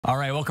All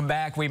right, welcome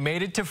back. We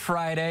made it to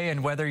Friday,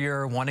 and whether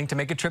you're wanting to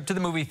make a trip to the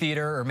movie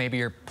theater or maybe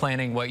you're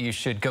planning what you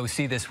should go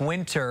see this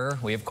winter,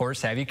 we, of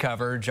course, have you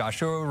covered.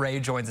 Joshua Ray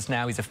joins us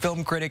now. He's a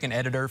film critic and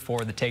editor for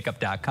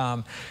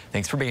thetakeup.com.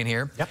 Thanks for being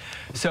here. Yep.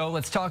 So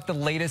let's talk the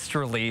latest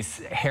release,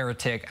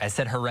 Heretic. I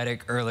said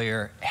Heretic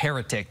earlier.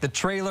 Heretic. The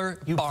trailer,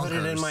 You bonkers. put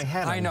it in my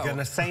head. I know. I'm going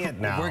to say it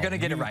now. We're going to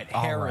get it right.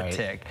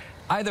 Heretic.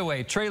 Either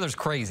way, trailer's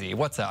crazy.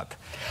 What's up?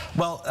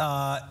 Well,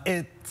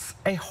 it's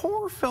a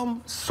horror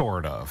film,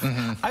 sort of.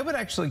 I would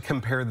actually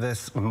compare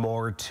this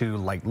more to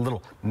like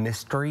little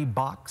mystery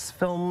box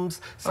films,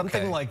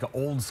 something like an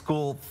old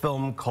school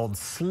film called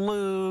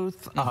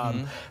Sleuth.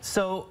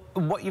 So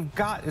what you've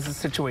got is a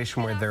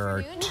situation where there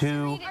are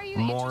two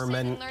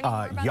Mormon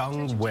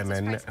young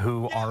women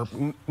who are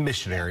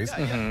missionaries,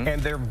 and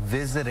they're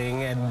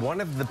visiting, and one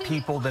of the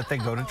people that they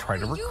go to try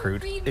to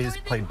recruit is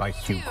played by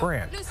Hugh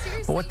Grant.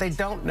 But what they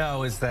don't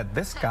know is that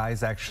this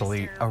guy's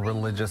actually a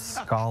religious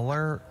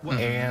scholar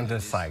and a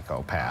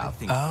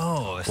psychopath.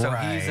 Oh, so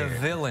he's a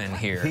villain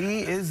here.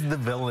 He is the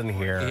villain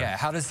here. Yeah,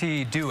 how does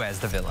he do as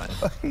the villain?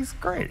 He's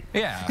great.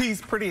 Yeah.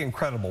 He's pretty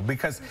incredible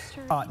because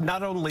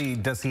not only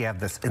does he have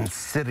this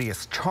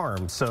insidious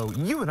charm, so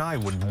you and I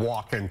would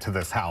walk into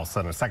this house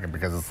in a second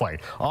because it's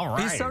like, all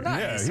right. He's so nice.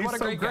 Yeah, he's what a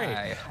so great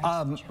guy.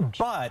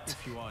 But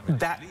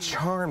that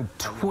charm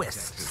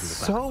twists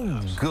so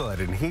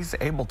good, and he's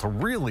able to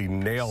really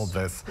nail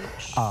this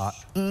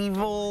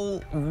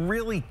evil,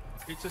 really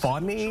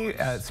funny,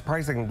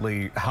 surprising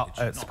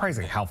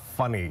how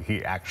funny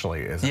he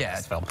actually is in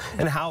this film,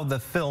 and how the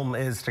film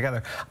is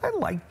together. I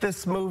like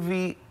this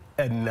movie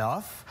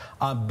enough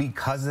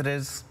because it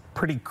is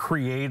pretty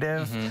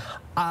creative.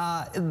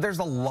 There's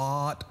a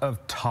lot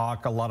of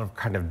talk, a lot of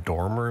kind of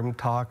dorm room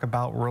talk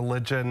about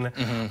religion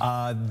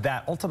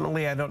that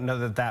ultimately I don't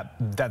know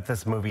that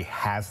this movie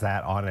has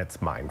that on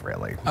its mind,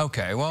 really.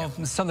 Okay, well,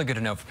 something good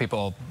to know for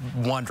people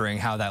wondering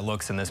how that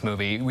looks in this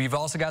movie. We've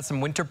also got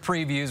some winter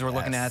previews. We're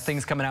looking at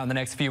things coming out in the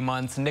next few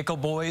months. Nickel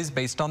Boys,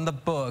 based on the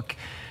book.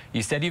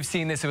 You said you've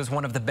seen this. It was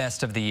one of the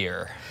best of the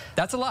year.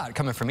 That's a lot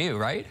coming from you,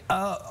 right?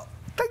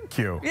 Thank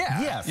you.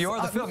 Yeah, yes. You're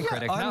the film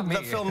critic, not me.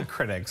 I'm the film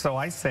critic, so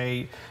I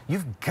say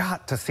you've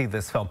got to see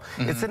this film.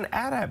 It's an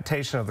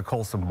adaptation of the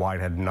Colson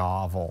Whitehead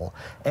novel,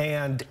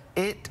 and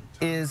it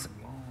is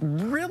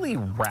really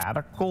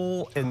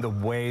radical in the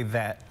way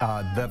that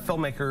the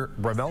filmmaker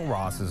Ramel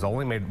Ross has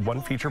only made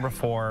one feature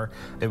before.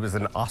 It was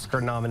an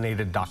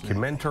Oscar-nominated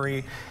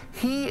documentary.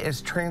 He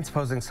is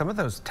transposing some of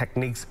those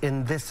techniques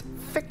in this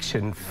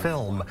fiction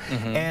film,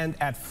 and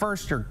at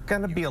first you're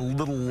gonna be a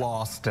little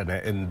lost in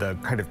it, in the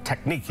kind of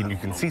technique, and you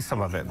can see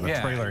some of it in the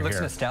trailer it looks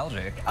here.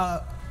 Nostalgic.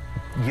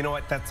 You know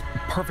what, that's a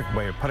perfect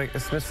way of putting it.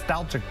 It's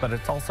nostalgic, but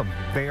it's also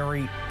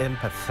very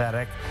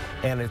empathetic,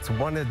 and it's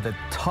one of the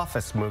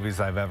toughest movies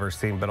I've ever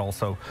seen, but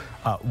also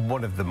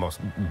one of the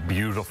most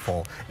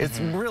beautiful. It's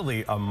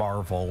really a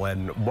marvel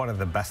and one of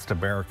the best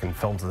American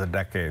films of the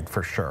decade,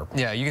 for sure.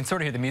 Yeah, you can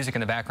sort of hear the music in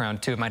the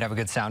background, too. It might have a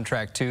good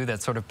soundtrack, too,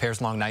 that sort of pairs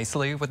along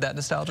nicely with that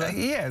nostalgia.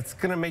 Yeah, it's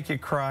going to make you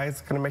cry.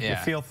 It's going to make you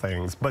feel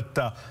things, but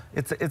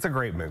it's a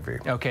great movie.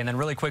 Okay, and then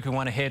really quick, we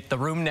want to hit The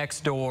Room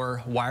Next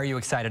Door. Why are you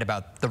excited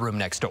about The Room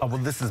Next Door?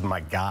 Well, this is my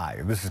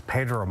guy. This is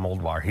Pedro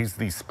Almodovar. He's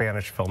the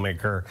Spanish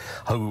filmmaker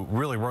who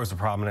really rose to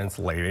prominence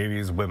in the late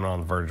 80s, Women on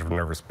the Verge of a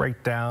Nervous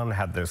Breakdown,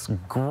 had this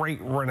great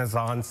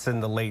renaissance in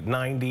the late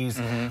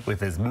 90s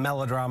with his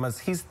melodramas.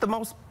 He's the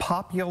most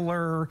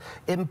popular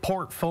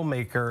import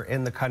filmmaker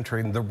in the country.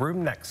 And The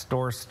Room Next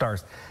Door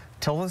stars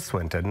Tilda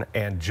Swinton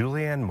and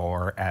Julianne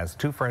Moore as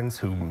two friends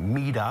who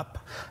meet up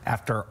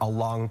after a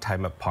long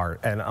time apart.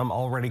 And I'm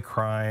already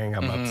crying,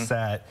 I'm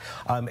upset.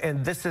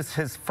 And this is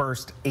his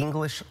first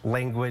English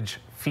language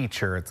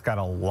feature. It's got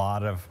a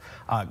lot of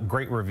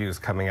great reviews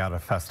coming out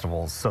of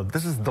festivals. So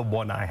this is the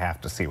one I have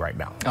to see right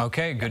now.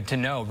 Okay, good to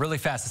know. Really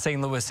fast, the St.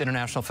 Louis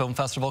International Film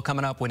Festival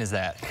coming up. When is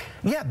that?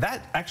 Yeah,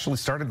 that actually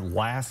started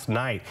last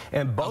night.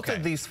 And both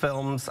of these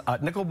films,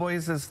 Nickel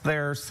Boys is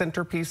their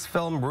centerpiece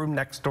film. Room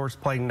Next Door is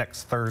playing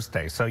next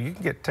Thursday. So you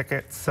can get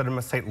tickets at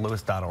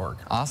cinemastlouis.org.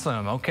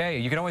 Awesome. Okay,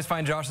 you can always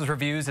find Josh's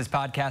reviews, his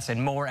podcast,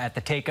 and more at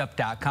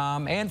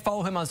thetakeup.com, and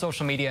follow him on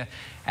social media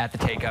at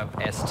thetakeup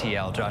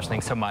STL. Josh,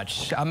 thanks so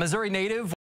much. A Missouri native.